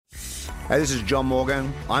Hey, this is John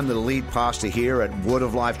Morgan. I'm the lead pastor here at Word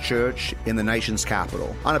of Life Church in the nation's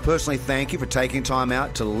capital. I want to personally thank you for taking time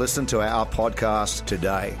out to listen to our podcast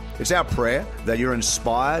today. It's our prayer that you're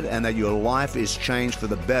inspired and that your life is changed for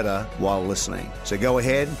the better while listening. So go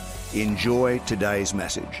ahead, enjoy today's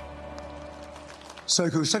message. So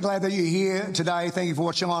cool. So glad that you're here today. Thank you for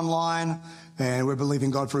watching online. And we're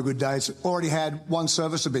believing God for a good day. It's already had one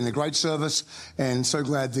service. It's been a great service. And so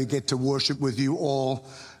glad to get to worship with you all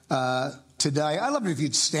today. I'd love it if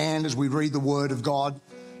you'd stand as we read the Word of God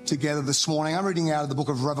together this morning. I'm reading out of the book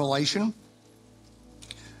of Revelation.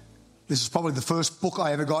 This is probably the first book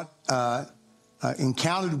I ever got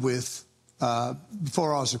encountered with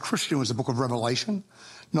before I was a Christian, was the book of Revelation.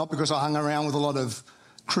 Not because I hung around with a lot of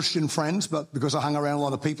Christian friends, but because I hung around a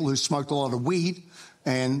lot of people who smoked a lot of weed,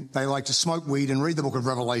 and they like to smoke weed and read the book of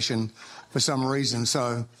Revelation for some reason.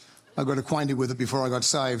 So I got acquainted with it before I got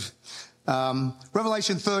saved.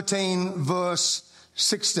 Revelation 13, verse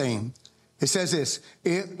 16. It says this: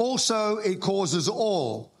 it causes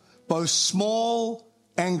all, both small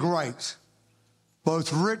and great,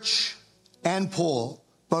 both rich and poor,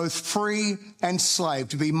 both free and slave,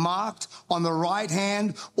 to be marked on the right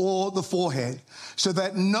hand or the forehead, so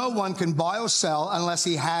that no one can buy or sell unless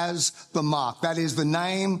he has the mark. That is the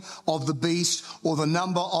name of the beast or the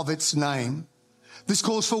number of its name. This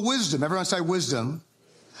calls for wisdom. Everyone say wisdom.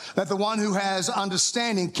 That the one who has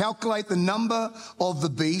understanding calculate the number of the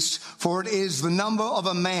beast, for it is the number of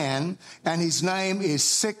a man, and his name is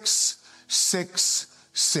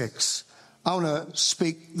 666. I want to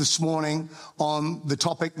speak this morning on the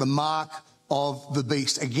topic, the mark of the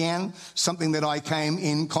beast. Again, something that I came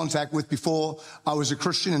in contact with before I was a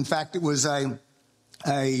Christian. In fact, it was I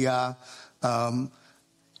got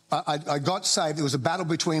saved. It was a battle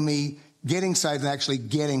between me getting saved and actually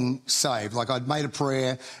getting saved. Like, I'd made a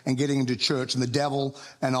prayer and getting into church, and the devil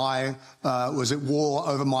and I was at war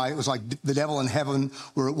over it was like the devil and heaven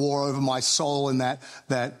were at war over my soul in that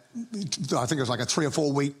I think it was like a 3 or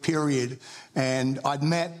 4 week period. And I'd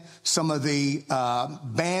met some of the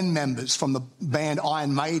band members from the band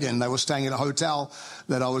Iron Maiden. They were staying at a hotel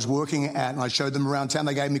that I was working at, and I showed them around town.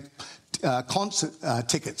 They gave me concert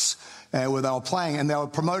tickets where they were playing, and they were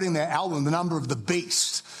promoting their album, The Number of the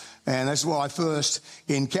Beast. And that's where I first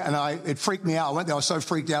it freaked me out. I went there, I was so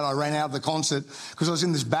freaked out, I ran out of the concert because I was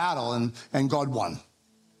in this battle, and God won.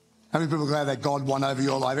 How many people are glad that God won over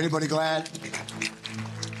your life? Anybody glad?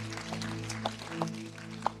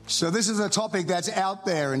 So this is a topic that's out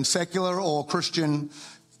there in secular or Christian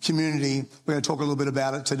community. We're going to talk a little bit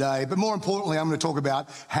about it today. But more importantly, I'm going to talk about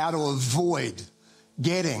how to avoid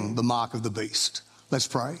getting the mark of the beast. Let's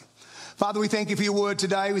pray. Father, we thank you for your word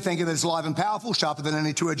today. We thank you that it's live and powerful, sharper than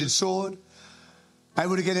any two-edged sword,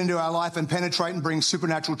 able to get into our life and penetrate and bring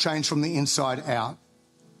supernatural change from the inside out.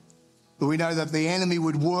 But we know that the enemy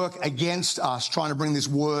would work against us, trying to bring this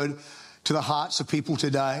word to the hearts of people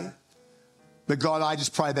today. But God, I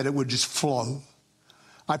just pray that it would just flow.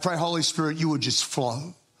 I pray, Holy Spirit, you would just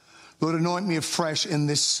flow. Lord, anoint me afresh in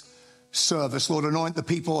this service. Lord, anoint the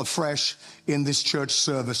people afresh in this church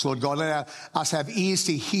service. Lord God, let us have ears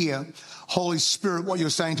to hear, Holy Spirit, what you're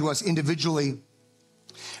saying to us individually,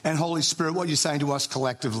 and Holy Spirit, what you're saying to us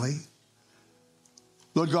collectively.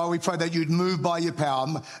 Lord God, we pray that you'd move by your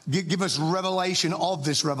power. Give us revelation of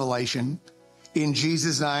this revelation in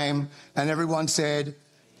Jesus' name. And everyone said,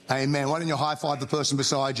 amen. Why don't you high five the person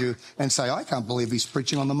beside you and say, I can't believe he's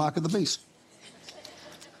preaching on the mark of the beast.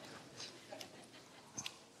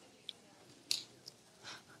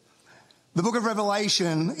 The book of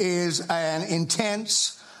Revelation is an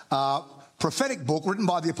intense prophetic book written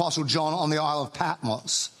by the Apostle John on the Isle of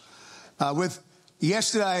Patmos. With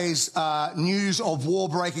yesterday's news of war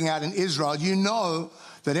breaking out in Israel, you know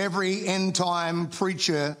that every end-time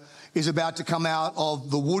preacher is about to come out of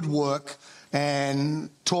the woodwork and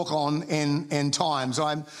talk on end times.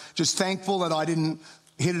 I'm just thankful that I didn't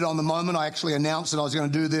hit it on the moment. I actually announced that I was going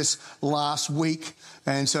to do this last week,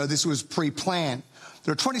 and so this was pre-planned.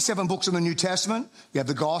 There are 27 books in the New Testament. You have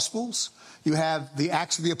the Gospels, you have the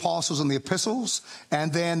Acts of the Apostles and the Epistles,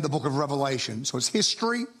 and then the book of Revelation. So it's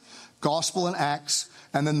history, Gospel and Acts,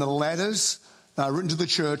 and then the letters written to the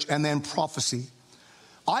church, and then prophecy.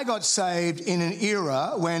 I got saved in an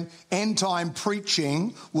era when end-time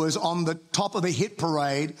preaching was on the top of the hit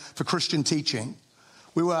parade for Christian teaching.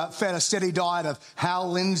 We were fed a steady diet of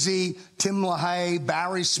Hal Lindsey, Tim LaHaye,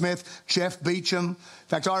 Barry Smith, Jeff Beecham. In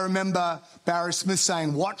fact, I remember Barry Smith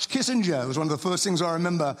saying, watch Kissinger. It was one of the first things I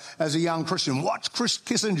remember as a young Christian. Watch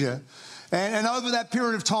Kissinger. And over that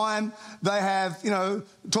period of time, they have,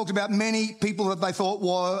 talked about many people that they thought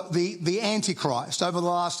were the Antichrist over the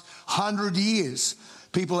last 100 years.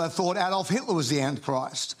 People have thought Adolf Hitler was the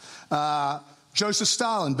Antichrist. Joseph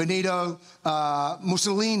Stalin, Benito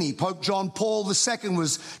Mussolini, Pope John Paul II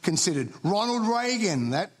was considered. Ronald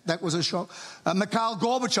Reagan, that was a shock. Mikhail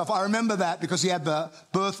Gorbachev, I remember that because he had the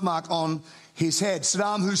birthmark on his head.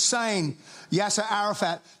 Saddam Hussein, Yasser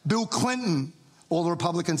Arafat, Bill Clinton, all the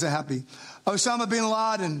Republicans are happy. Osama bin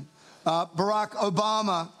Laden, Barack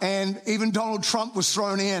Obama, and even Donald Trump was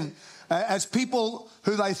thrown in as people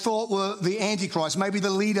who they thought were the Antichrist, maybe the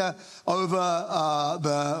leader over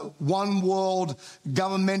the one world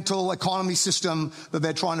governmental economy system that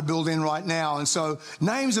they're trying to build in right now. And so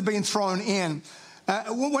names have been thrown in.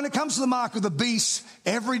 When it comes to the mark of the beast,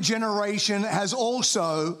 every generation has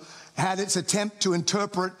also had its attempt to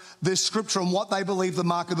interpret this scripture and what they believe the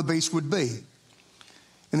mark of the beast would be.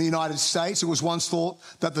 In the United States, it was once thought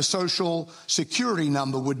that the social security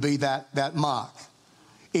number would be that mark.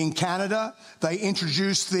 In Canada, they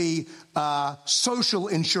introduced the social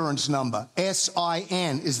insurance number.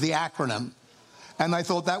 SIN is the acronym. And they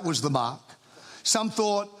thought that was the mark. Some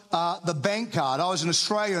thought the bank card. I was in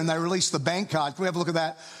Australia and they released the bank card. Can we have a look at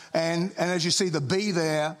that? And as you see the B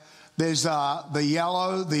there, there's the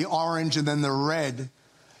yellow, the orange, and then the red.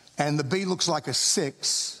 And the B looks like a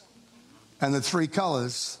 6. And the 3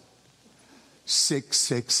 colors,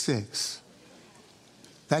 666.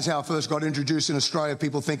 That's how it first got introduced in Australia,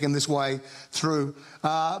 people thinking this way through.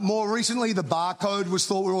 More recently, the barcode was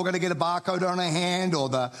thought we were all going to get a barcode on our hand, or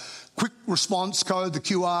the quick response code, the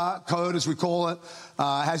QR code as we call it,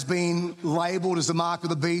 has been labelled as the mark of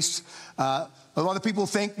the beast. A lot of people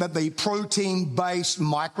think that the protein-based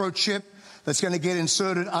microchip that's going to get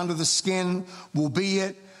inserted under the skin will be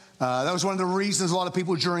it. That was one of the reasons a lot of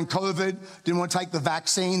people during COVID didn't want to take the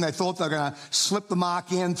vaccine. They thought they were going to slip the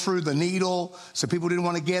mark in through the needle, so people didn't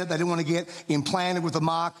want to get it. They didn't want to get implanted with the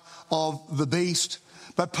mark of the beast.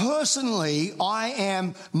 But personally, I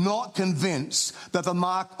am not convinced that the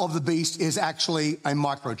mark of the beast is actually a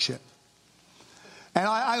microchip. And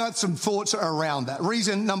I got some thoughts around that.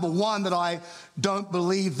 Reason number one that I don't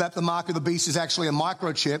believe that the mark of the beast is actually a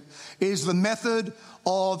microchip is the method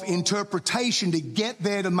of interpretation to get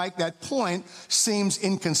there to make that point seems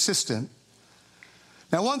inconsistent.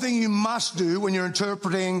 Now, one thing you must do when you're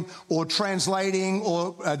interpreting or translating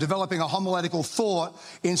or developing a homiletical thought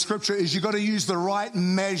in Scripture is you've got to use the right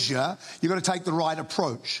measure. You've got to take the right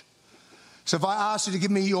approach. So if I asked you to give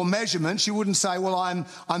me your measurements, you wouldn't say, well, I'm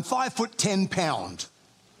 5 foot 10 pound.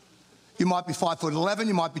 You might be 5 foot 11,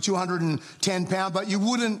 you might be 210 pound, but you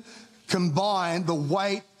wouldn't combine the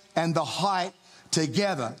weight and the height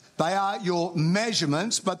together. They are your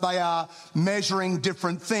measurements, but they are measuring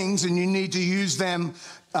different things, and you need to use them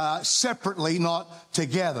separately, not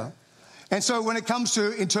together. And so when it comes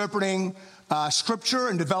to interpreting Scripture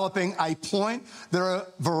and developing a point, there are a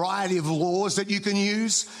variety of laws that you can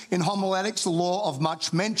use in homiletics. The law of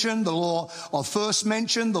much mention, the law of first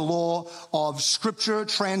mention, the law of Scripture,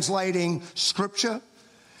 translating Scripture.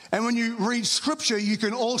 And when you read Scripture, you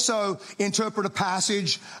can also interpret a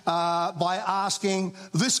passage by asking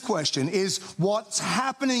this question: is what's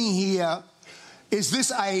happening here, is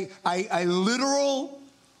this a literal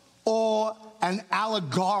or an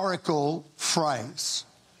allegorical phrase?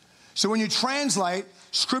 So when you translate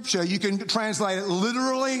Scripture, you can translate it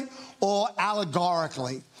literally or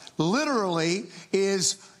allegorically. Literally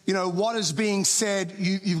is, what is being said,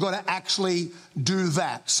 you've got to actually do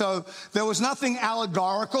that. So there was nothing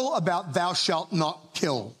allegorical about thou shalt not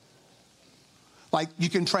kill. Like, you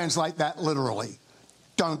can translate that literally.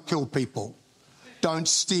 Don't kill people. Don't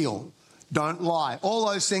steal. Don't lie. All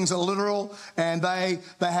those things are literal, and they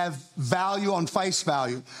have value on face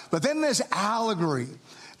value. But then there's allegory.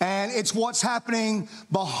 And it's what's happening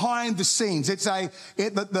behind the scenes. The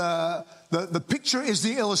picture is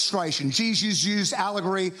the illustration. Jesus used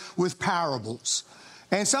allegory with parables.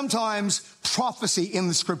 And sometimes prophecy in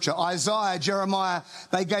the Scripture. Isaiah, Jeremiah,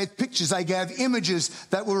 they gave pictures, they gave images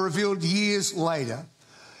that were revealed years later.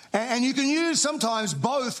 And you can use sometimes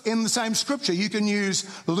both in the same Scripture. You can use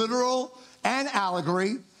literal and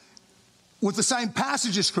allegory with the same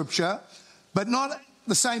passage of Scripture, but not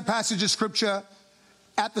the same passage of Scripture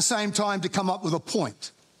at the same time to come up with a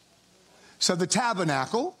point. So the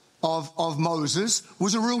tabernacle of Moses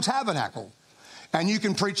was a real tabernacle. And you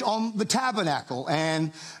can preach on the tabernacle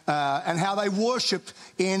and how they worshipped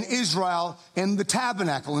in Israel in the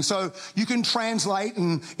tabernacle. And so you can translate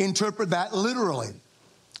and interpret that literally.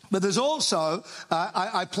 But there's also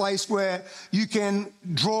a place where you can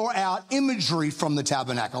draw out imagery from the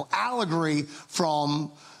tabernacle, allegory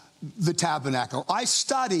from the tabernacle. I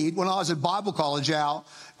studied, when I was at Bible college, our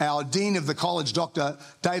dean of the college, Dr.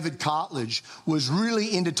 David Cartledge, was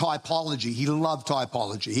really into typology. He loved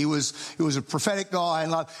typology. He was a prophetic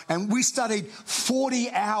guy, and we studied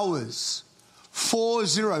 40 hours.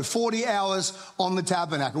 40 hours on the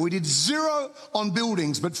tabernacle. We did 0 on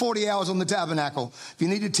buildings, but 40 hours on the tabernacle. If you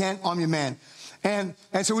need a tent, I'm your man. And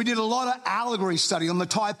so we did a lot of allegory study on the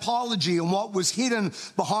typology and what was hidden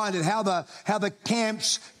behind it, how the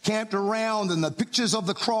camps camped around, and the pictures of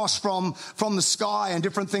the cross from the sky and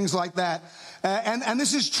different things like that. And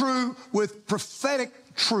this is true with prophetic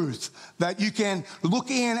truth, that you can look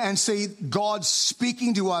in and see God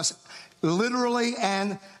speaking to us literally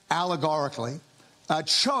and allegorically.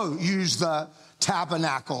 Cho used the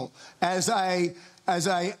tabernacle as a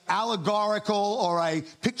allegorical or a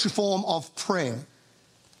picture form of prayer.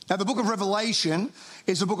 Now, the book of Revelation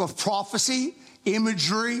is a book of prophecy,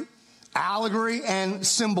 imagery, allegory, and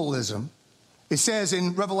symbolism. It says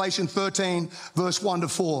in Revelation 13, verse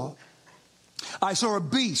 1-4, I saw a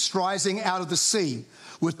beast rising out of the sea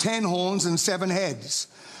with 10 horns and 7 heads,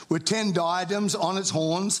 with 10 diadems on its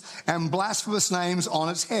horns and blasphemous names on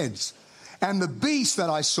its heads. And the beast that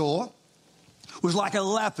I saw was like a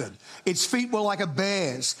leopard. Its feet were like a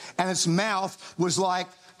bear's, and its mouth was like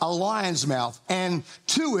a lion's mouth. And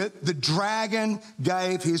to it, the dragon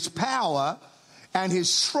gave his power and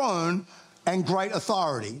his throne and great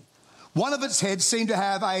authority. One of its heads seemed to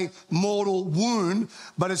have a mortal wound,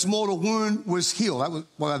 but its mortal wound was healed.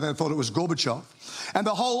 They thought it was Gorbachev. And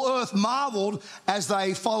the whole earth marveled as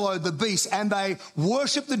they followed the beast, and they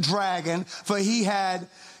worshipped the dragon, for he had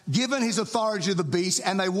given his authority to the beast,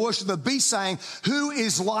 and they worshipped the beast, saying, who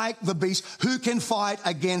is like the beast? Who can fight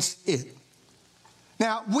against it?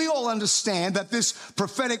 Now, we all understand that this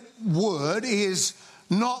prophetic word is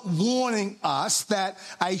not warning us that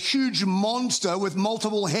a huge monster with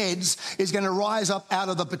multiple heads is going to rise up out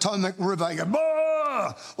of the Potomac River and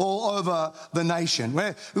go all over the nation.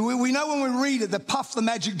 We know when we read it that Puff the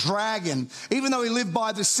Magic Dragon, even though he lived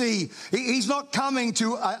by the sea, he's not coming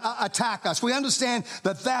to attack us. We understand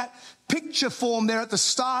that picture form there at the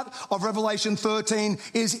start of Revelation 13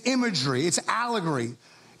 is imagery, it's allegory.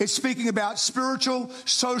 It's speaking about spiritual,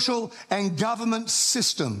 social, and government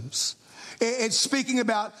systems. It's speaking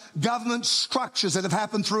about government structures that have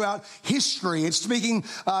happened throughout history. It's speaking,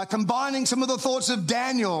 combining some of the thoughts of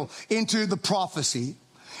Daniel into the prophecy.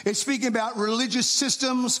 It's speaking about religious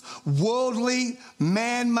systems, worldly,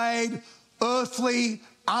 man-made, earthly,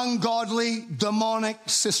 ungodly, demonic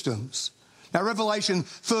systems. Now, Revelation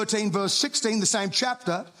 13, verse 16, the same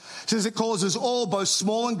chapter, says it causes all, both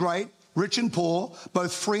small and great, rich and poor,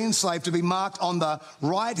 both free and slave, to be marked on the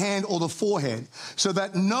right hand or the forehead, so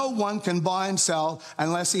that no one can buy and sell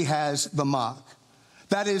unless he has the mark.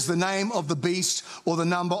 That is the name of the beast or the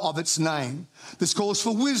number of its name. This calls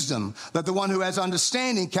for wisdom, that the one who has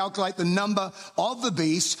understanding calculate the number of the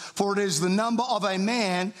beast, for it is the number of a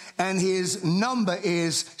man, and his number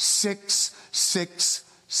is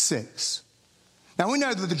 666. Now, we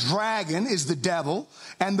know that the dragon is the devil,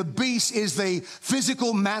 and the beast is the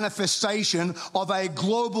physical manifestation of a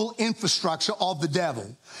global infrastructure of the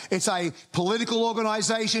devil. It's a political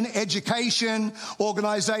organization, education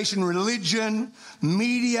organization, religion,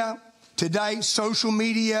 media, today, social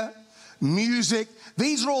media, music.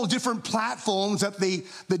 These are all different platforms that the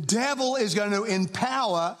devil is going to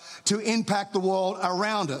empower to impact the world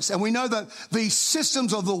around us. And we know that these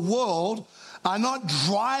systems of the world are not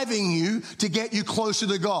driving you to get you closer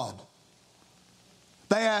to God.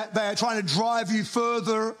 They are trying to drive you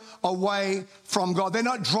further away from God. They're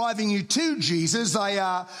not driving you to Jesus. They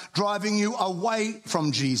are driving you away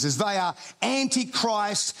from Jesus. They are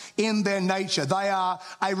antichrist in their nature. They are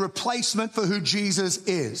a replacement for who Jesus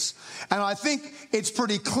is. And I think it's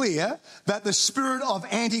pretty clear that the spirit of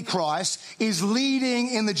antichrist is leading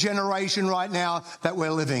in the generation right now that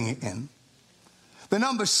we're living in. The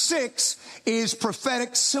number 6 is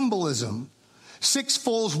prophetic symbolism. 6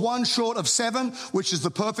 falls 1 short of 7, which is the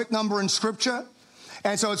perfect number in Scripture.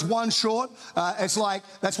 And so it's 1 short. It's like,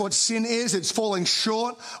 that's what sin is. It's falling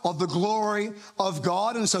short of the glory of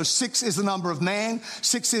God. And so 6 is the number of man.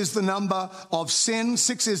 6 is the number of sin.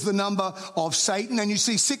 6 is the number of Satan. And you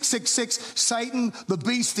see 666, Satan, the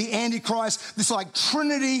beast, the Antichrist, this like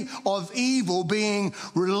trinity of evil being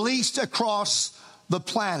released across the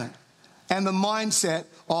planet and the mindset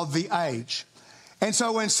of the age. And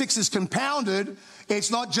so when 6 is compounded, it's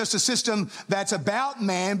not just a system that's about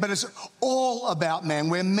man, but it's all about man,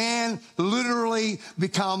 where man literally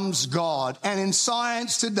becomes God. And in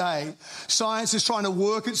science today, science is trying to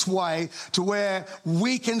work its way to where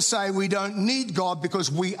we can say we don't need God because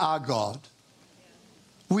we are God.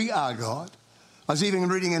 We are God. I was even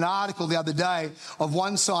reading an article the other day of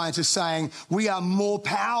one scientist saying we are more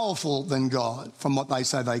powerful than God from what they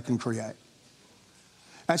say they can create.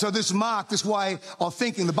 And so this mark, this way of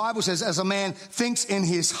thinking, the Bible says, as a man thinks in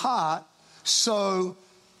his heart, so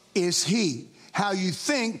is he. How you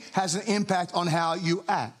think has an impact on how you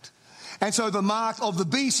act. And so the mark of the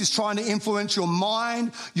beast is trying to influence your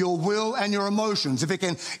mind, your will, and your emotions. If it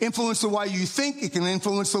can influence the way you think, it can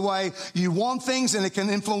influence the way you want things, and it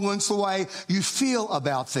can influence the way you feel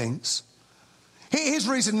about things. Here's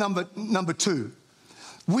reason number two.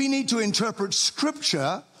 We need to interpret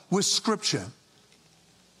Scripture with Scripture.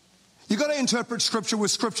 You've got to interpret Scripture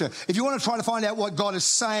with Scripture. If you want to try to find out what God is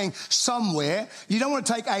saying somewhere, you don't want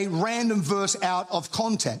to take a random verse out of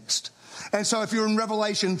context. And so if you're in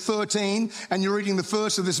Revelation 13 and you're reading the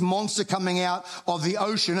first of this monster coming out of the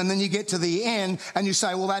ocean, and then you get to the end and you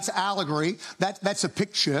say, well, that's allegory, that's a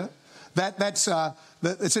picture, it's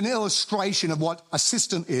an illustration of what a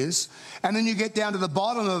system is. And then you get down to the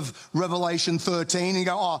bottom of Revelation 13 and you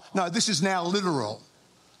go, oh, no, this is now literal.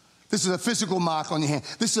 This is a physical mark on your hand.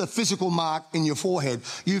 This is a physical mark in your forehead.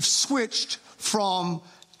 You've switched from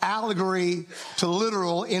allegory to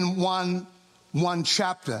literal in one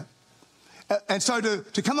chapter. And so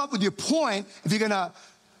to come up with your point, if you're going to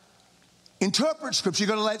interpret Scripture, you've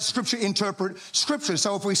got to let Scripture interpret Scripture.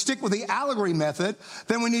 So if we stick with the allegory method,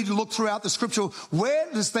 then we need to look throughout the Scripture.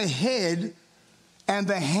 Where does the head and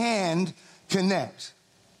the hand connect?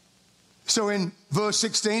 So in verse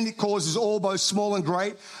 16, it causes all, both small and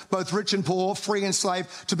great, both rich and poor, free and slave,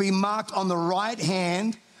 to be marked on the right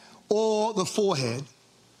hand or the forehead.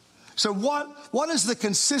 So what is the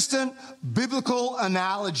consistent biblical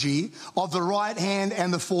analogy of the right hand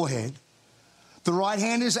and the forehead? The right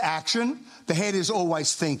hand is action. The head is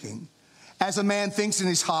always thinking. As a man thinks in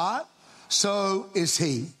his heart, so is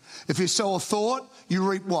he. If you sow a thought, you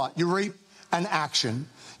reap what? You reap an action.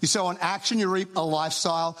 You sow an action, you reap a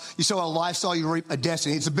lifestyle. You sow a lifestyle, you reap a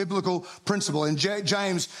destiny. It's a biblical principle. In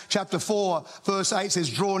James chapter 4, verse 8 says,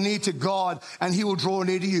 draw near to God and he will draw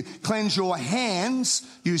near to you. Cleanse your hands,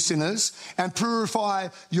 you sinners, and purify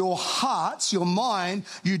your hearts, your mind,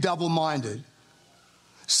 you double-minded.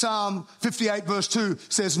 Psalm 58 verse 2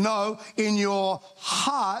 says, no, in your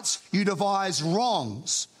hearts you devise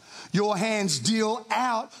wrongs. Your hands deal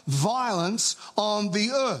out violence on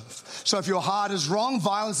the earth. So if your heart is wrong,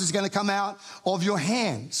 violence is going to come out of your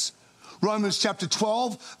hands. Romans chapter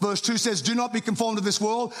 12, verse 2 says, do not be conformed to this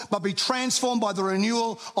world, but be transformed by the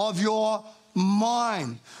renewal of your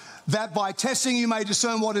mind, that by testing you may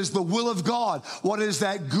discern what is the will of God, what is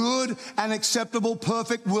that good and acceptable,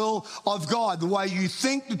 perfect will of God. The way you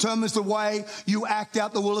think determines the way you act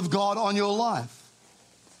out the will of God on your life.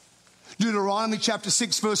 Deuteronomy chapter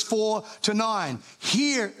 6, verse 4 to 9.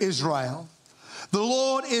 Hear, Israel, the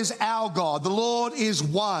Lord is our God, the Lord is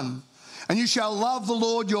one. And you shall love the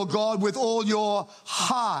Lord your God with all your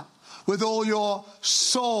heart, with all your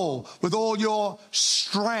soul, with all your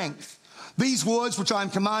strength. These words which I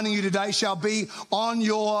am commanding you today shall be on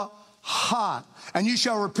your heart, and you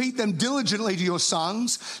shall repeat them diligently to your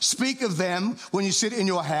sons. Speak of them when you sit in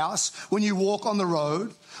your house, when you walk on the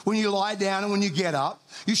road, when you lie down and when you get up.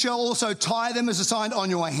 You shall also tie them as a sign on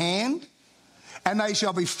your hand, and they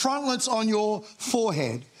shall be frontlets on your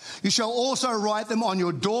forehead. You shall also write them on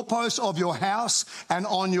your doorposts of your house and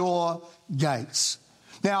on your gates.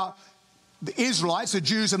 Now, the Israelites, the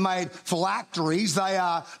Jews, have made phylacteries. They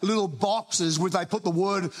are little boxes which they put the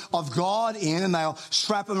word of God in, and they'll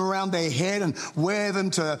strap them around their head and wear them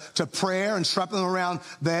to prayer and strap them around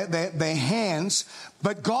their hands.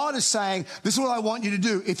 But God is saying, this is what I want you to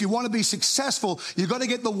do. If you want to be successful, you've got to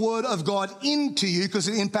get the word of God into you because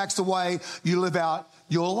it impacts the way you live out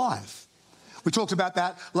your life. We talked about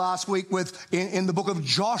that last week in the book of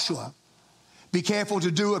Joshua. Be careful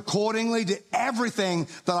to do accordingly to everything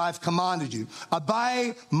that I've commanded you.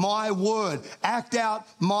 Obey my word. Act out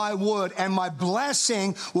my word. And my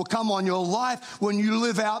blessing will come on your life when you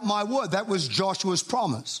live out my word. That was Joshua's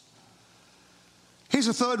promise. Here's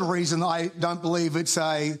a third reason I don't believe it's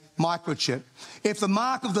a microchip. If the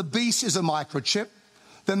mark of the beast is a microchip,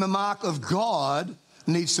 then the mark of God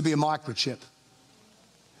needs to be a microchip.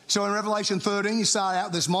 So in Revelation 13, you start out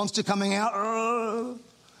with this monster coming out.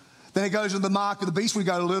 Then it goes to the mark of the beast. We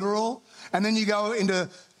go literal. And then you go into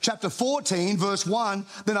chapter 14, verse 1.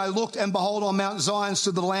 Then I looked, and behold, on Mount Zion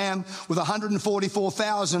stood the Lamb with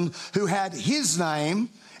 144,000 who had his name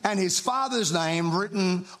and his father's name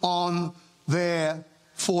written on their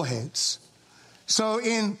foreheads. So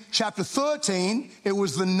in chapter 13, it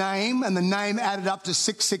was the name, and the name added up to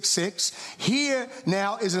 666. Here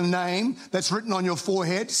now is a name that's written on your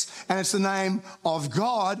foreheads, and it's the name of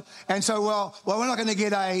God. And so, well, we're not going to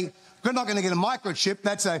get a microchip.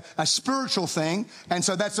 That's a spiritual thing. And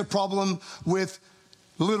so that's a problem with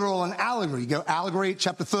literal and allegory. You go allegory,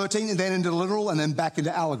 chapter 13, and then into literal, and then back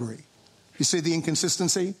into allegory. You see the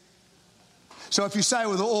inconsistency? So if you say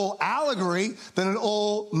with all allegory, then it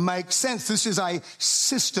all makes sense. This is a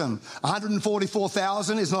system.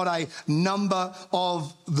 144,000 is not a number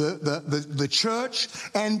of the church.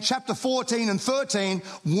 And chapter 14 and 13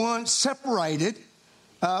 weren't separated.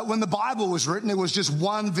 When the Bible was written, it was just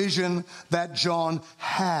one vision that John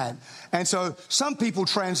had. And so some people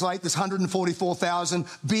translate this 144,000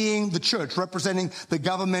 being the church, representing the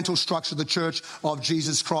governmental structure of the church of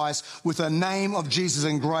Jesus Christ, with a name of Jesus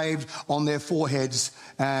engraved on their foreheads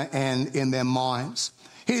and in their minds.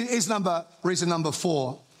 Here's reason number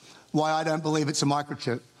 4, why I don't believe it's a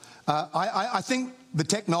microchip. I think the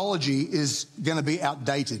technology is going to be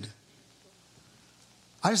outdated.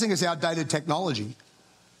 I just think it's outdated technology.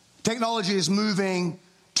 Technology is moving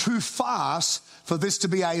too fast for this to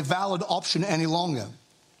be a valid option any longer.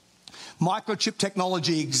 Microchip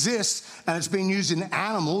technology exists, and it's being used in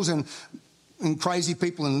animals and in crazy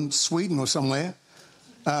people in Sweden or somewhere.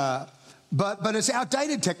 But it's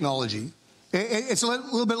outdated technology. It's a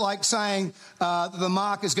little bit like saying the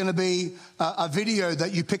mark is going to be a video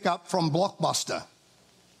that you pick up from Blockbuster.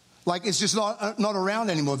 Like, it's just not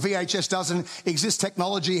around anymore. VHS doesn't exist.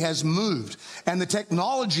 Technology has moved. And the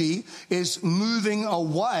technology is moving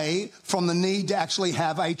away from the need to actually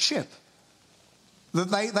have a chip.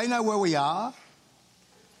 They know where we are.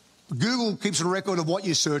 Google keeps a record of what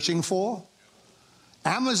you're searching for.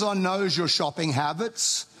 Amazon knows your shopping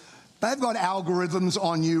habits. They've got algorithms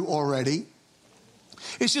on you already.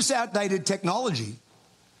 It's just outdated technology.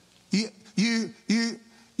 You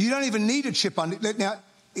don't even need a chip on it. Now,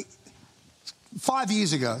 5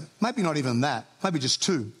 years ago, maybe not even that, maybe just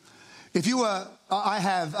 2. I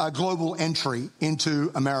have a global entry into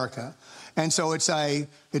America, and so it's a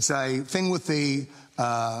thing with the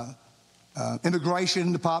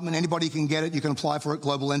immigration department. Anybody can get it. You can apply for it.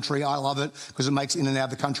 Global entry. I love it because it makes in and out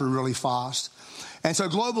of the country really fast. And so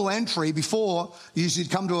global entry, before you'd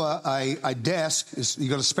come to a desk, you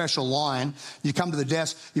got a special line. You come to the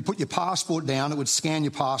desk, you put your passport down. It would scan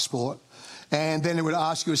your passport. And then it would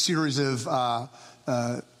ask you a series of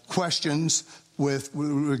questions with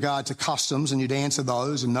regard to customs, and you'd answer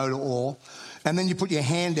those and no to all. And then you put your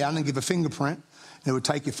hand down and give a fingerprint, and it would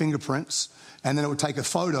take your fingerprints, and then it would take a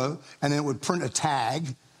photo, and then it would print a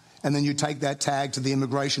tag, and then you take that tag to the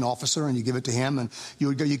immigration officer and you give it to him, and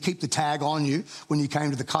you keep the tag on you when you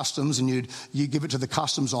came to the customs, and you give it to the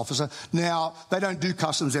customs officer. Now, they don't do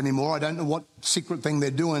customs anymore. I don't know what secret thing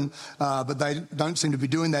they're doing, but they don't seem to be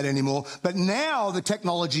doing that anymore. But now the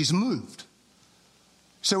technology's moved.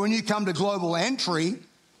 So when you come to global entry,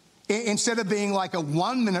 instead of being like a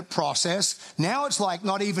 1-minute process, now it's like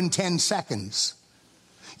not even 10 seconds.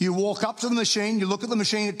 You walk up to the machine, you look at the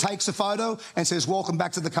machine, it takes a photo and says, "Welcome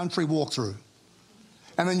back to the country, walk through."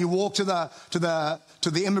 And then you walk to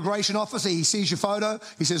the immigration officer, he sees your photo,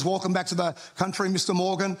 he says, "Welcome back to the country, Mr.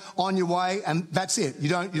 Morgan, on your way," and that's it. You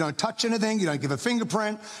don't touch anything, you don't give a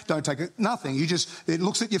fingerprint, don't take nothing. It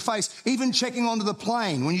looks at your face. Even checking onto the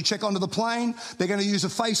plane. When you check onto the plane, they're going to use a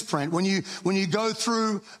face print. When you go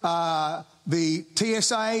through the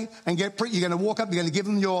TSA and you're going to walk up, you're going to give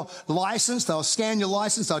them your license, they'll scan your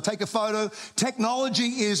license, they'll take a photo.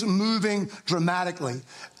 Technology is moving dramatically.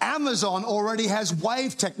 Amazon already has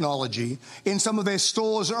wave technology in some of their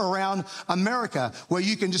stores around America, where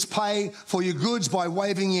you can just pay for your goods by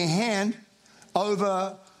waving your hand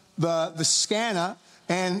over the scanner,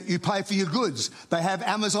 and you pay for your goods. They have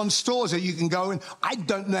Amazon stores that you can go in. I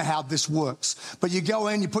don't know how this works, but you go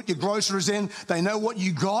in, you put your groceries in, they know what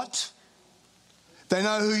you got. They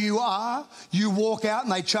know who you are. You walk out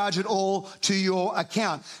and they charge it all to your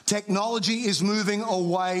account. Technology is moving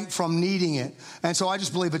away from needing it. And so I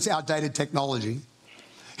just believe it's outdated technology.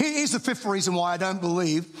 Here's the 5th reason why I don't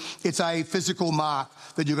believe it's a physical mark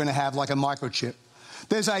that you're going to have, like a microchip.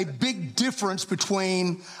 There's a big difference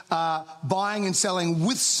between buying and selling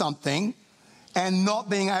with something and not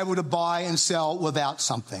being able to buy and sell without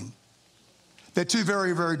something. They're two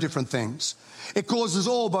very, very different things. It causes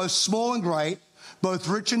all, both small and great, both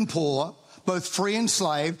rich and poor, both free and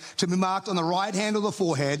slave, to be marked on the right hand of the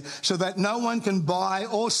forehead, so that no one can buy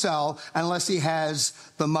or sell unless he has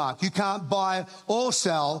the mark. You can't buy or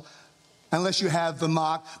sell unless you have the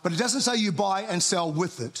mark, but it doesn't say you buy and sell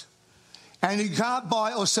with it. And you can't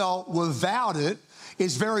buy or sell without it.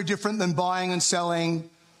 is very different than buying and selling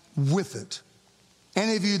with it.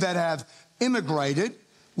 Any of you that have immigrated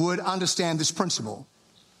would understand this principle.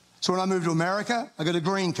 So when I moved to America, I got a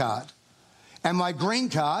green card. And my green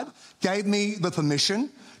card gave me the permission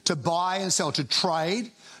to buy and sell, to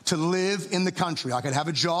trade, to live in the country. I could have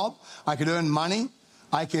a job, I could earn money,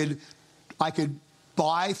 I could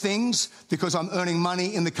buy things because I'm earning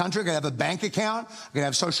money in the country. I could have a bank account, I could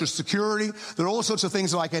have Social Security. There are all sorts of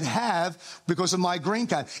things that I could have because of my green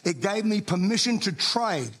card. It gave me permission to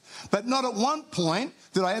trade. But not at one point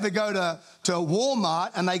did I ever go to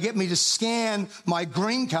Walmart and they get me to scan my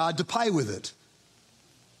green card to pay with it.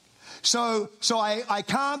 So I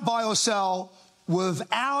can't buy or sell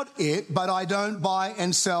without it, but I don't buy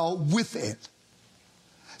and sell with it.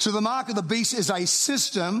 So the mark of the beast is a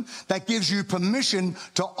system that gives you permission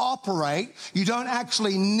to operate. You don't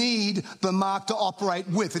actually need the mark to operate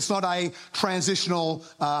with. It's not a transitional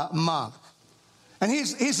mark. And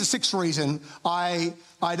here's the sixth reason I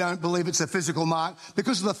don't believe it's a physical mark,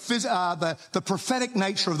 because of the prophetic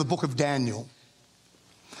nature of the book of Daniel.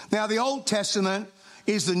 Now, the Old Testament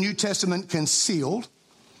is the New Testament concealed,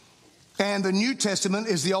 and the New Testament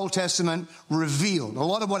is the Old Testament revealed. A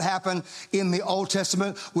lot of what happened in the Old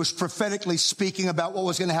Testament was prophetically speaking about what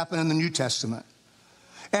was going to happen in the New Testament.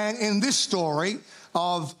 And in this story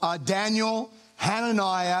of Daniel,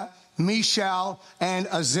 Hananiah, Mishael, and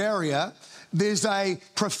Azariah, there's a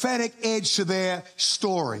prophetic edge to their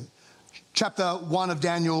story. Chapter 1 of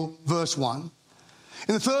Daniel, verse 1.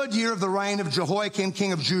 In the third year of the reign of Jehoiakim,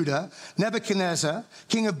 king of Judah, Nebuchadnezzar,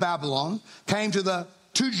 king of Babylon, came to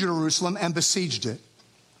Jerusalem and besieged it.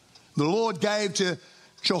 The Lord gave to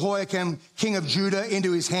Jehoiakim, king of Judah,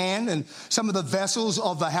 into his hand and some of the vessels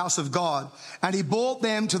of the house of God. And he brought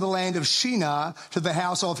them to the land of Shinar, to the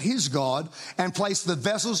house of his God, and placed the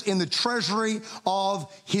vessels in the treasury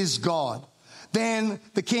of his God. Then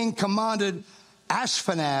the king commanded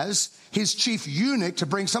Ashpenaz, his chief eunuch, to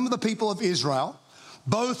bring some of the people of Israel,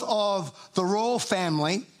 both of the royal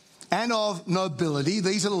family and of nobility.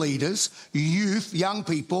 These are leaders, youth, young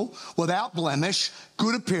people, without blemish,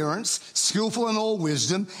 good appearance, skillful in all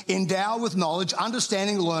wisdom, endowed with knowledge,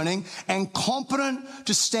 understanding, learning, and competent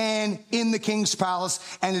to stand in the king's palace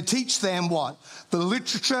and to teach them what? The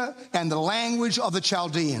literature and the language of the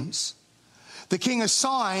Chaldeans. The king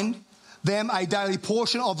assigned them a daily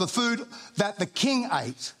portion of the food that the king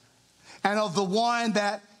ate and of the wine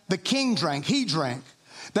that the king drank, he drank.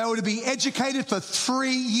 They were to be educated for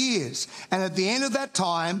 3 years. And at the end of that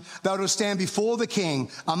time, they were to stand before the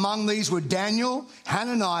king. Among these were Daniel,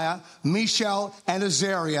 Hananiah, Mishael, and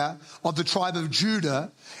Azariah of the tribe of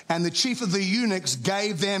Judah. And the chief of the eunuchs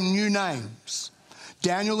gave them new names.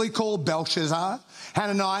 Daniel he called Belshazzar.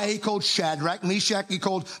 Hananiah he called Shadrach. Meshach he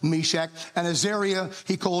called Meshach. And Azariah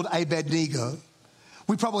he called Abednego.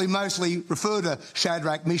 We probably mostly refer to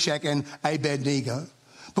Shadrach, Meshach, and Abednego.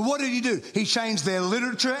 But what did he do? He changed their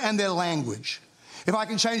literature and their language. If I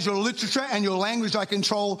can change your literature and your language, I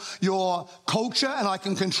control your culture and I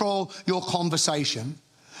can control your conversation.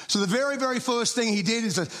 So the very, very first thing he did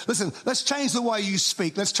is, listen, let's change the way you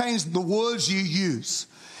speak. Let's change the words you use.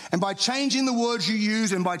 And by changing the words you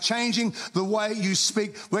use and by changing the way you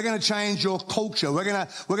speak, we're going to change your culture. We're going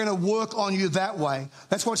to work on you that way.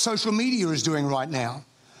 That's what social media is doing right now.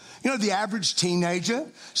 You know, the average teenager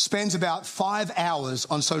spends about 5 hours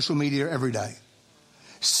on social media every day.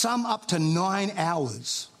 Some up to 9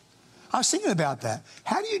 hours. I was thinking about that.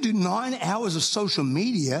 How do you do 9 hours of social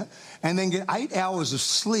media and then get 8 hours of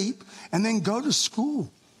sleep and then go to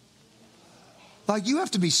school? Like, you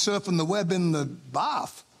have to be surfing the web in the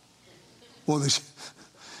bath. Or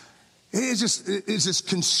it's just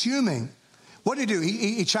consuming. What did he do?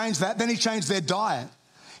 He changed that. Then he changed their diet.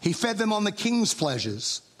 He fed them on the king's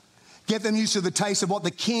pleasures. Get them used to the taste of what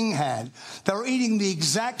the king had. They were eating the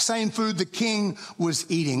exact same food the king was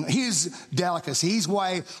eating. His delicacy, his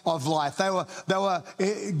way of life. They were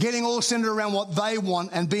getting all centered around what they want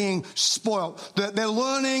and being spoiled. They're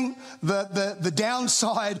learning the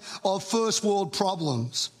downside of first world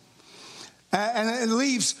problems. And it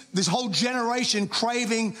leaves this whole generation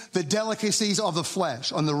craving the delicacies of the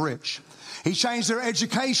flesh and the rich. He changed their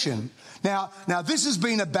education. Now this has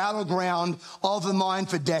been a battleground of the mind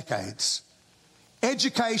for decades.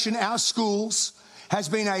 Education, our schools, has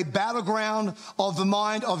been a battleground of the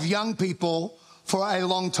mind of young people for a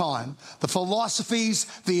long time. The philosophies,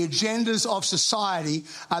 the agendas of society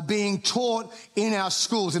are being taught in our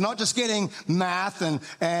schools. They're not just getting math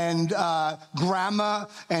and grammar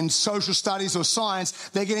and social studies or science.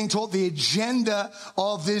 They're getting taught the agenda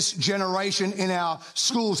of this generation in our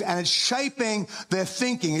schools, and it's shaping their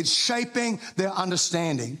thinking. It's shaping their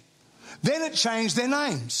understanding. Then it changed their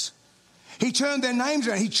names. He turned their names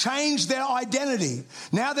around. He changed their identity.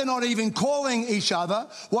 Now they're not even calling each other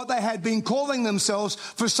what they had been calling themselves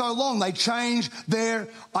for so long. They changed their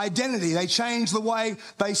identity. They changed the way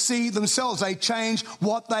they see themselves. They changed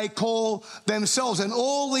what they call themselves. And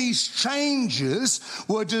all these changes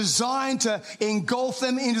were designed to engulf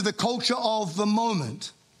them into the culture of the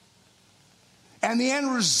moment. And the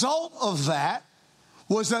end result of that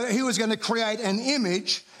was that he was going to create an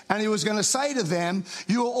image, and he was going to say to them,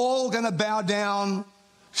 you're all going to bow down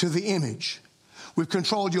to the image. We've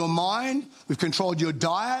controlled your mind. We've controlled your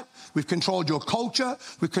diet. We've controlled your culture.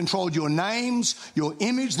 We've controlled your names, your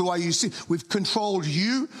image, the way you see. We've controlled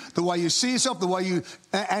you, the way you see yourself, the way you...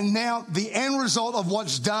 And now the end result of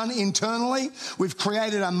what's done internally, we've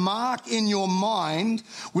created a mark in your mind.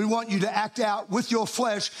 We want you to act out with your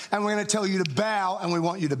flesh, and we're going to tell you to bow, and we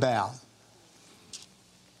want you to bow.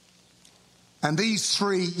 And these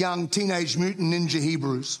three young teenage mutant ninja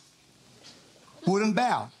Hebrews wouldn't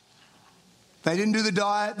bow. They didn't do the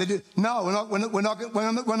diet. They did, no, we're not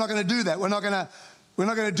going to do that. We're not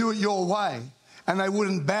going to do it your way. And they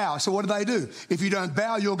wouldn't bow. So what did they do? If you don't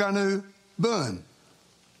bow, you're going to burn.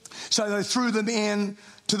 So they threw them in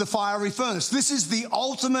to the fiery furnace. This is the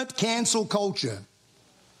ultimate cancel culture.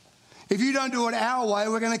 If you don't do it our way,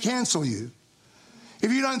 we're going to cancel you.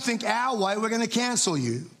 If you don't think our way, we're going to cancel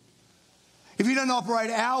you. If you don't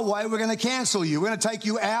operate our way, we're going to cancel you. We're going to take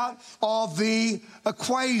you out of the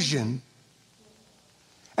equation.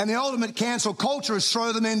 And the ultimate cancel culture is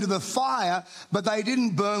throw them into the fire, but they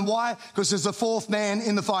didn't burn. Why? Because there's a fourth man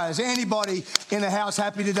in the fire. Is there anybody in the house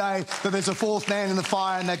happy today that there's a fourth man in the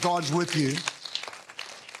fire and that God's with you?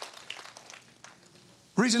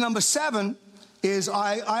 Reason number 7 is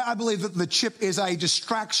I believe that the chip is a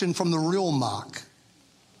distraction from the real mark.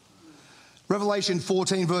 Revelation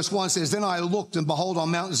 14 verse 1 says, then I looked, and behold,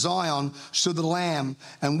 on Mount Zion stood the Lamb,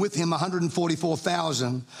 and with him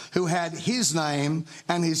 144,000 who had his name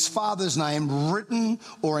and his Father's name written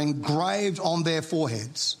or engraved on their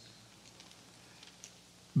foreheads.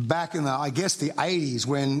 Back in the 80s,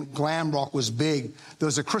 when glam rock was big, there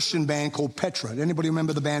was a Christian band called Petra. Anybody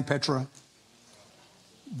remember the band Petra?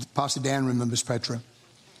 Pastor Dan remembers Petra.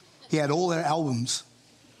 He had all their albums.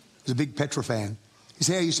 He was a big Petra fan. His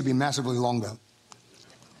hair used to be massively longer.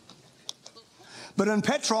 But in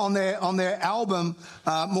Petra, on their album,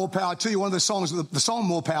 More Power to You, one of the songs, the song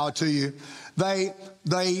More Power to You, they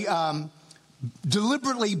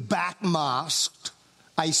deliberately backmasked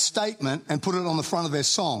a statement and put it on the front of their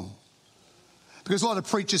song. Because a lot of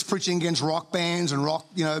preachers preaching against rock bands and rock,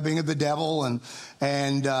 being of the devil and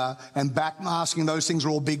backmasking, those things were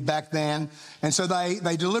all big back then. And so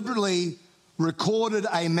they deliberately recorded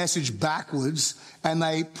a message backwards, and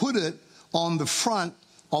they put it on the front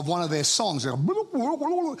of one of their songs.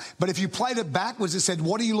 But if you played it backwards, it said,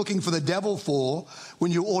 what are you looking for the devil for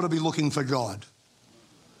when you ought to be looking for God?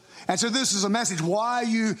 And so this is a message. Why are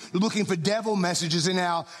you looking for devil messages in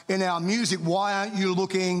our music? Why aren't you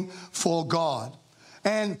looking for God?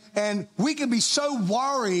 And we can be so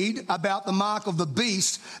worried about the mark of the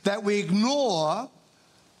beast that we ignore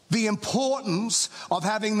the importance of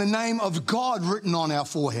having the name of God written on our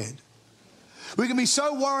forehead. We can be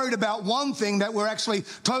so worried about one thing that we're actually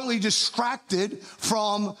totally distracted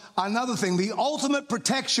from another thing. The ultimate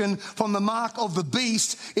protection from the mark of the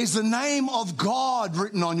beast is the name of God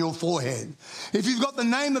written on your forehead. If you've got the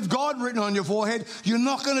name of God written on your forehead, you're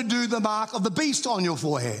not going to do the mark of the beast on your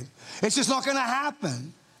forehead. It's just not going to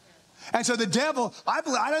happen. And so the devil, I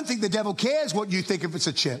don't think the devil cares what you think if it's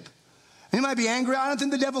a chip. You may be angry. I don't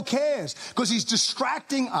think the devil cares, because he's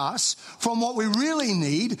distracting us from what we really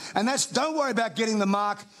need. And that's, don't worry about getting the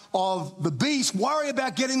mark of the beast. Worry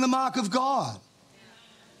about getting the mark of God.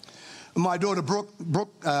 My daughter Brooke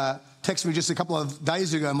texted me just a couple of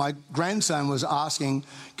days ago. My grandson was asking,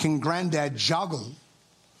 can Granddad juggle?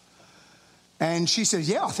 And she said,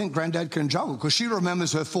 yeah, I think Granddad can juggle, because she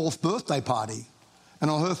remembers her 4th birthday party. And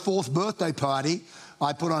on her 4th birthday party,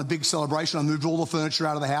 I put on a big celebration. I moved all the furniture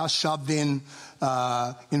out of the house, shoved in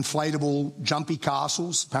inflatable jumpy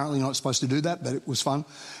castles. Apparently you're not supposed to do that, but it was fun.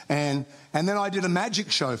 And then I did a magic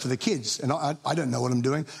show for the kids. And I don't know what I'm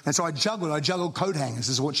doing. And so I juggled coat hangers,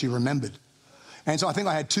 is what she remembered. And so I think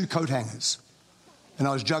I had 2 coat hangers. And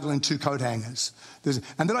I was juggling 2 coat hangers.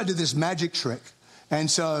 And then I did this magic trick. And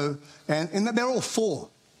so, and they're all 4.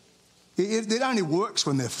 It only works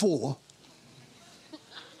when they're 4.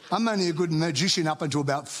 I'm only a good magician up until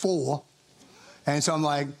about 4. And so I'm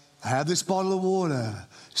like, have this bottle of water.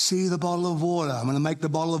 See the bottle of water. I'm going to make the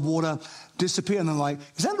bottle of water disappear. And I'm like,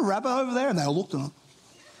 is that a rabbit over there? And they all looked at it.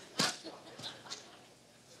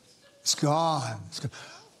 It's gone. It's gone.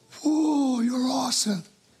 Oh, you're awesome.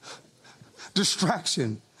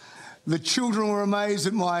 Distraction. The children were amazed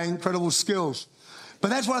at my incredible skills. But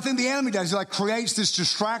that's what I think the enemy does. He creates this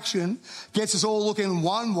distraction, gets us all looking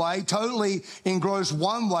one way, totally engrossed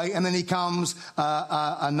one way, and then he comes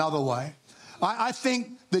another way. I think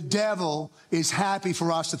the devil is happy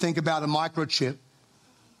for us to think about a microchip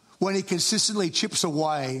when he consistently chips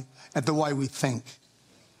away at the way we think,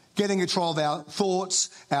 getting control of our thoughts,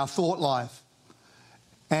 our thought life,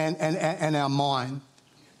 and our mind.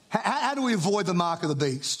 How do we avoid the mark of the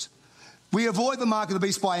beast? We avoid the mark of the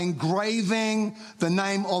beast by engraving the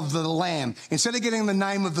name of the Lamb. Instead of getting the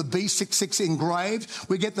name of the beast, 666 engraved,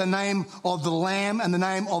 we get the name of the Lamb and the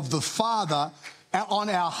name of the Father on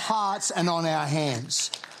our hearts and on our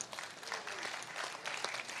hands.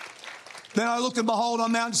 Then I looked and behold,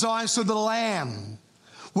 on Mount Zion stood the Lamb,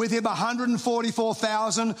 with him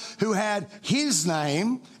 144,000 who had his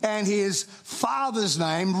name and his Father's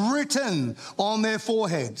name written on their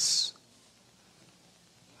foreheads.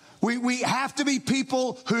 We have to be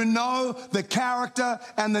people who know the character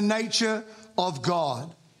and the nature of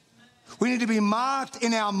God. We need to be marked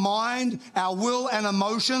in our mind, our will and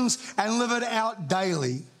emotions, and live it out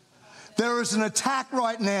daily. There is an attack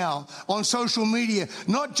right now on social media,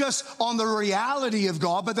 not just on the reality of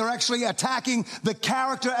God, but they're actually attacking the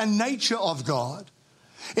character and nature of God.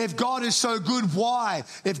 If God is so good, why?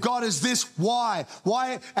 If God is this, why?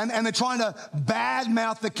 Why? And they're trying to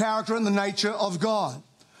badmouth the character and the nature of God.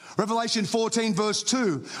 Revelation 14 verse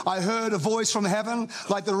 2, I heard a voice from heaven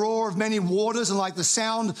like the roar of many waters and like the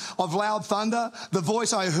sound of loud thunder. The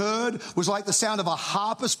voice I heard was like the sound of a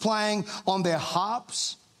harpist playing on their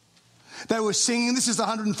harps. They were singing, this is the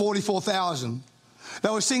 144,000. They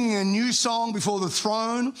were singing a new song before the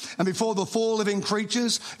throne and before the four living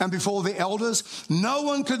creatures and before the elders. No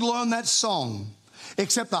one could learn that song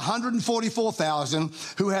except the 144,000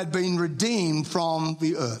 who had been redeemed from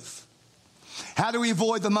the earth. How do we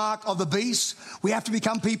avoid the mark of the beast? We have to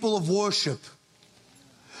become people of worship.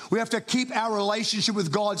 We have to keep our relationship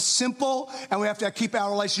with God simple, and we have to keep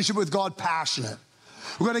our relationship with God passionate.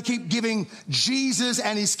 We've got to keep giving Jesus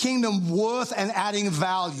and his kingdom worth and adding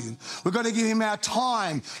value. We've got to give him our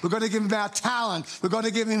time. We've got to give him our talent. We've got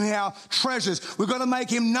to give him our treasures. We've got to make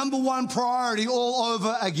him number one priority all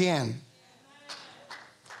over again.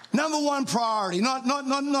 Number one priority, not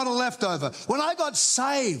a leftover. When I got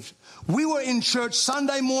saved, we were in church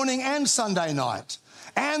Sunday morning and Sunday night,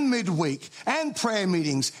 and midweek, and prayer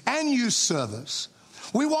meetings, and youth service.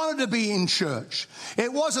 We wanted to be in church.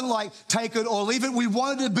 It wasn't like take it or leave it. We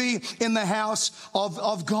wanted to be in the house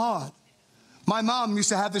of God. My mom used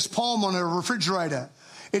to have this poem on her refrigerator.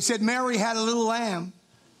 It said, Mary had a little lamb.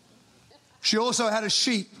 She also had a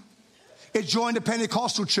sheep. It joined a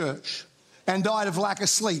Pentecostal church and died of lack of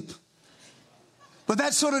sleep. But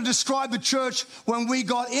that sort of described the church when we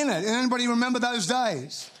got in it. And anybody remember those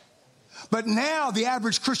days? But now the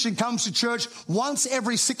average Christian comes to church once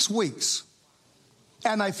every 6 weeks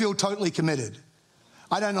and they feel totally committed.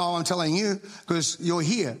 I don't know, I'm telling you because you're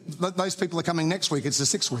here. Those people are coming next week. It's the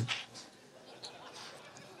 6th week.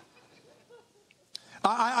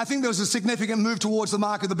 I think there was a significant move towards the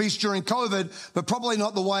mark of the beast during COVID, but probably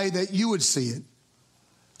not the way that you would see it.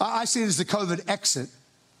 I see it as the COVID exit.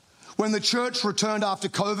 When the church returned after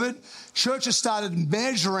COVID, churches started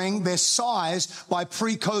measuring their size by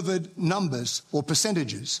pre-COVID numbers or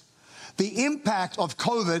percentages. The impact of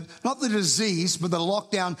COVID, not the disease, but the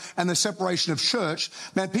lockdown and the separation of church,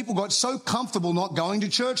 man, people got so comfortable not going to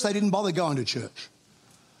church, they didn't bother going to church.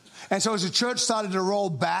 And so as the church started to roll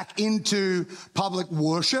back into public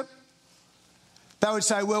worship, they would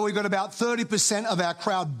say, well, we got about 30% of our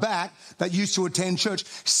crowd back that used to attend church.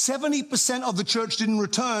 70% of the church didn't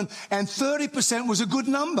return, and 30% was a good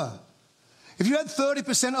number. If you had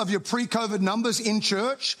 30% of your pre-COVID numbers in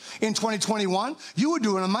church in 2021, you were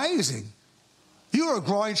doing amazing. You were a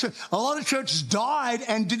growing church. A lot of churches died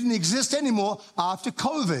and didn't exist anymore after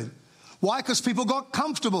COVID. Why? Because people got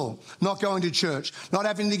comfortable not going to church, not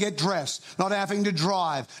having to get dressed, not having to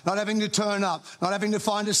drive, not having to turn up, not having to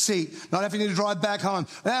find a seat, not having to drive back home.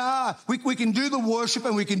 We can do the worship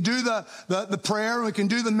and we can do the prayer and we can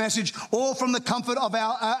do the message all from the comfort of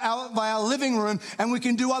our living room, and we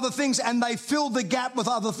can do other things, and they filled the gap with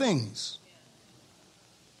other things.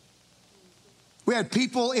 We had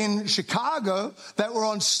people in Chicago that were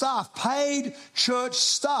on staff, paid church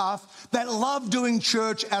staff, that loved doing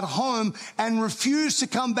church at home and refused to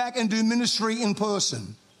come back and do ministry in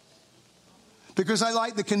person because they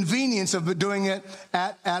liked the convenience of doing it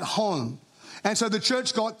at home. And so the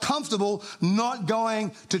church got comfortable not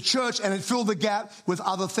going to church, and it filled the gap with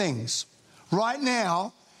other things. Right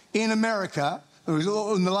now in America,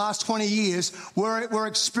 in the last 20 years, we're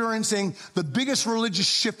experiencing the biggest religious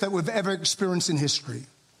shift that we've ever experienced in history.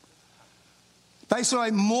 They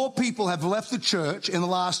say more people have left the church in the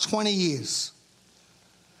last 20 years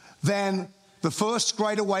than the first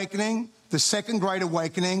Great Awakening, the second Great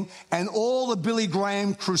Awakening, and all the Billy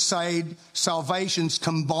Graham crusade salvations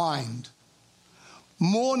combined.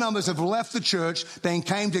 More numbers have left the church than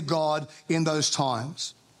came to God in those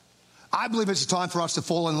times. I believe it's a time for us to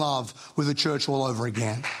fall in love with the church all over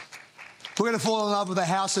again. We're going to fall in love with the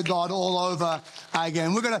house of God all over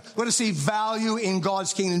again. We're going to see value in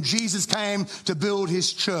God's kingdom. Jesus came to build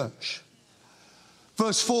his church.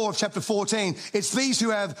 Verse 4 of chapter 14, it's these who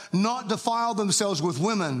have not defiled themselves with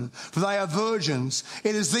women, for they are virgins.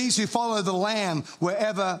 It is these who follow the Lamb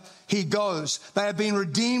wherever he goes. They have been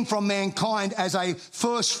redeemed from mankind as a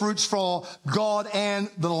first fruits for God and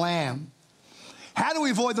the Lamb. How do we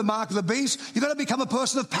avoid the mark of the beast? You've got to become a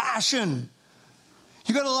person of passion.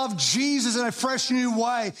 You've got to love Jesus in a fresh new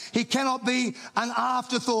way. He cannot be an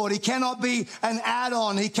afterthought. He cannot be an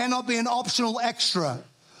add-on. He cannot be an optional extra.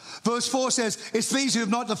 Verse 4 says, it's these who have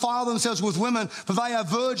not defiled themselves with women, for they are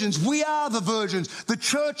virgins. We are the virgins. The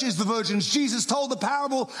church is the virgins. Jesus told the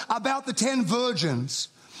parable about the 10 virgins.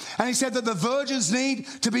 And he said that the virgins need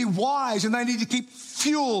to be wise, and they need to keep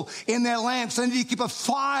fuel in their lamps. They need to keep a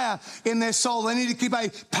fire in their soul. They need to keep a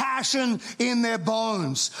passion in their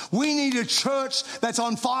bones. We need a church that's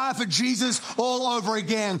on fire for Jesus all over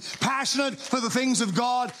again. Passionate for the things of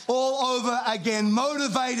God all over again.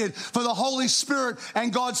 Motivated for the Holy Spirit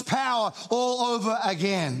and God's power all over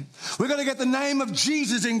again. We're going to get the name of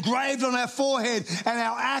Jesus engraved on our forehead, and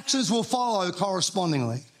our actions will follow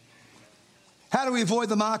correspondingly. How do we avoid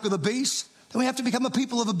the mark of the beast? Then we have to become a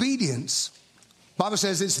people of obedience. The Bible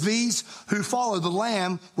says it's these who follow the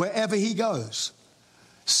Lamb wherever he goes.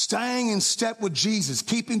 Staying in step with Jesus,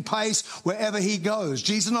 keeping pace wherever he goes.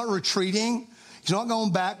 Jesus is not retreating. He's not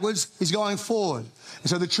going backwards. He's going forward. And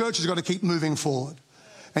so the church has got to keep moving forward.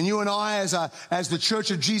 And you and I, as the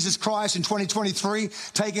Church of Jesus Christ in 2023,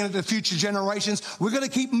 taking it to future generations, we're going to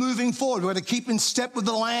keep moving forward. We're going to keep in step with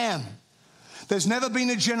the Lamb. There's never been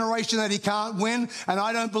a generation that he can't win, and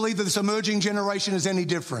I don't believe that this emerging generation is any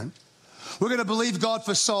different. We're going to believe God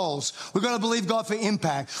for souls. We're going to believe God for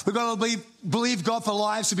impact. We're going to believe God for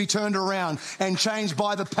lives to be turned around and changed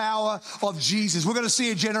by the power of Jesus. We're going to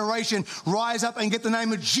see a generation rise up and get the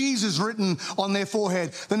name of Jesus written on their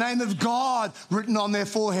forehead, the name of God written on their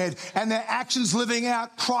forehead, and their actions living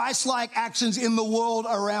out Christ-like actions in the world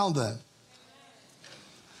around them.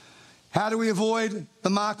 How do we avoid the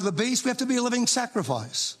mark of the beast? We have to be a living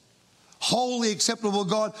sacrifice, wholly acceptable to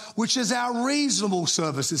God, which is our reasonable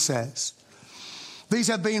service, it says. These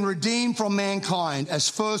have been redeemed from mankind as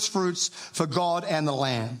first fruits for God and the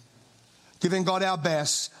Lamb, giving God our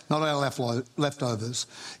best, not our leftovers,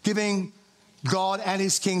 giving God and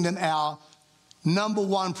his kingdom our number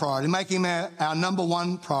one priority, making him our number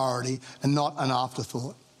one priority and not an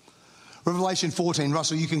afterthought. Revelation 14,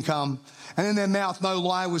 Russell, you can come. And in their mouth no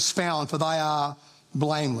lie was found, for they are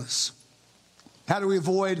blameless. How do we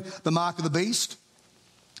avoid the mark of the beast?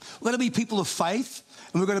 We're going to be people of faith,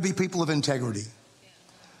 and we're going to be people of integrity.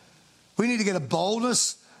 We need to get a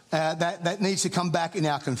boldness that needs to come back in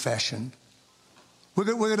our confession. We're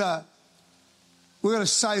going to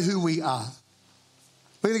say who we are.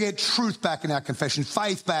 We're going to get truth back in our confession,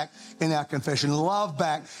 faith back in our confession, love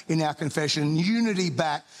back in our confession, unity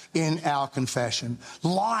back in our confession.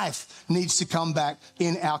 Life needs to come back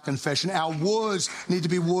in our confession. Our words need to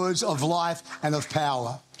be words of life and of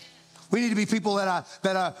power. We need to be people that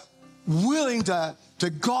are willing to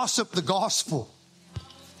gossip the gospel,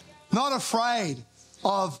 not afraid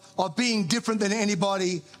of being different than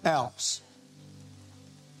anybody else.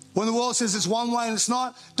 When the world says it's one way and it's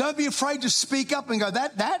not, don't be afraid to speak up and go,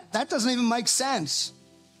 that doesn't even make sense.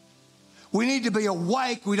 We need to be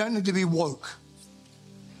awake. We don't need to be woke.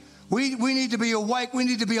 We need to be awake. We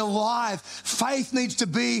need to be alive. Faith needs to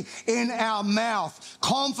be in our mouth.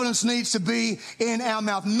 Confidence needs to be in our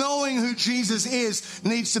mouth. Knowing who Jesus is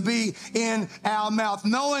needs to be in our mouth.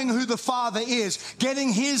 Knowing who the Father is.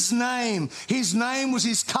 Getting his name. His name was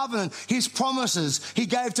his covenant, his promises he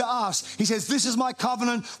gave to us. He says, this is my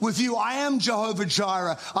covenant with you. I am Jehovah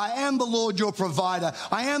Jireh. I am the Lord your provider.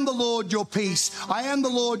 I am the Lord your peace. I am the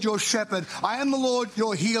Lord your shepherd. I am the Lord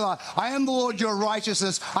your healer. I am the Lord your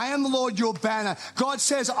righteousness. I am the Lord your banner. God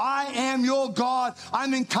says, I am your God.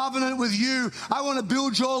 I'm in covenant with you. I want to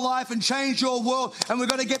build your life and change your world. And we've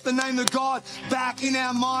got to get the name of God back in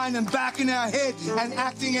our mind and back in our head and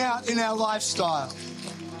acting out in our lifestyle.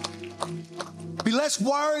 Be less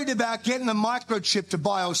worried about getting a microchip to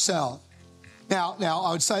buy or sell. Now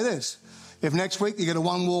I would say this. If next week you get a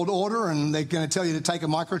one world order and they're going to tell you to take a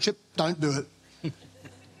microchip, don't do it.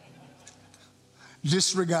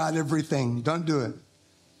 Disregard everything. Don't do it.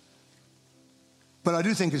 But I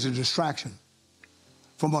do think it's a distraction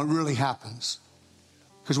from what really happens.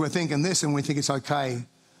 Because we're thinking this and we think it's okay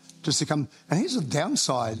just to come. And here's the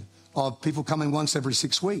downside of people coming once every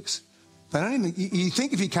 6 weeks. They don't even, you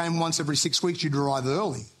think if you came once every 6 weeks, you'd arrive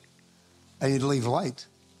early and you'd leave late.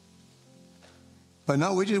 But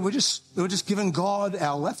no, we're just giving God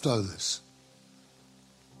our leftovers.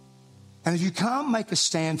 And if you can't make a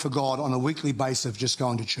stand for God on a weekly basis of just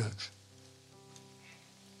going to church,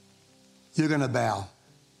 you're going to bow.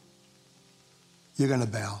 You're going to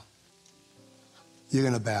bow. You're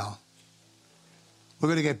going to bow. We're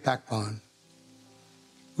going to get backbone.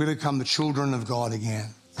 We're going to become the children of God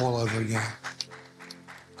again, all over again.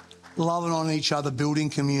 Loving on each other, building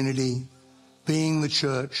community, being the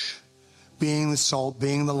church, being the salt,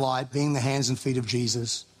 being the light, being the hands and feet of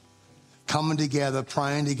Jesus, coming together,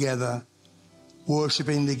 praying together,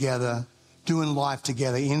 worshiping together, doing life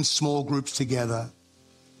together, in small groups together.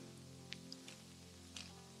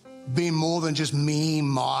 Being more than just me,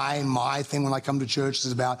 my thing when I come to church.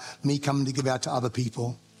 It's about me coming to give out to other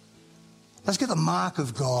people. Let's get the mark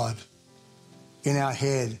of God in our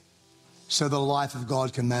head so the life of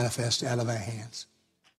God can manifest out of our hands.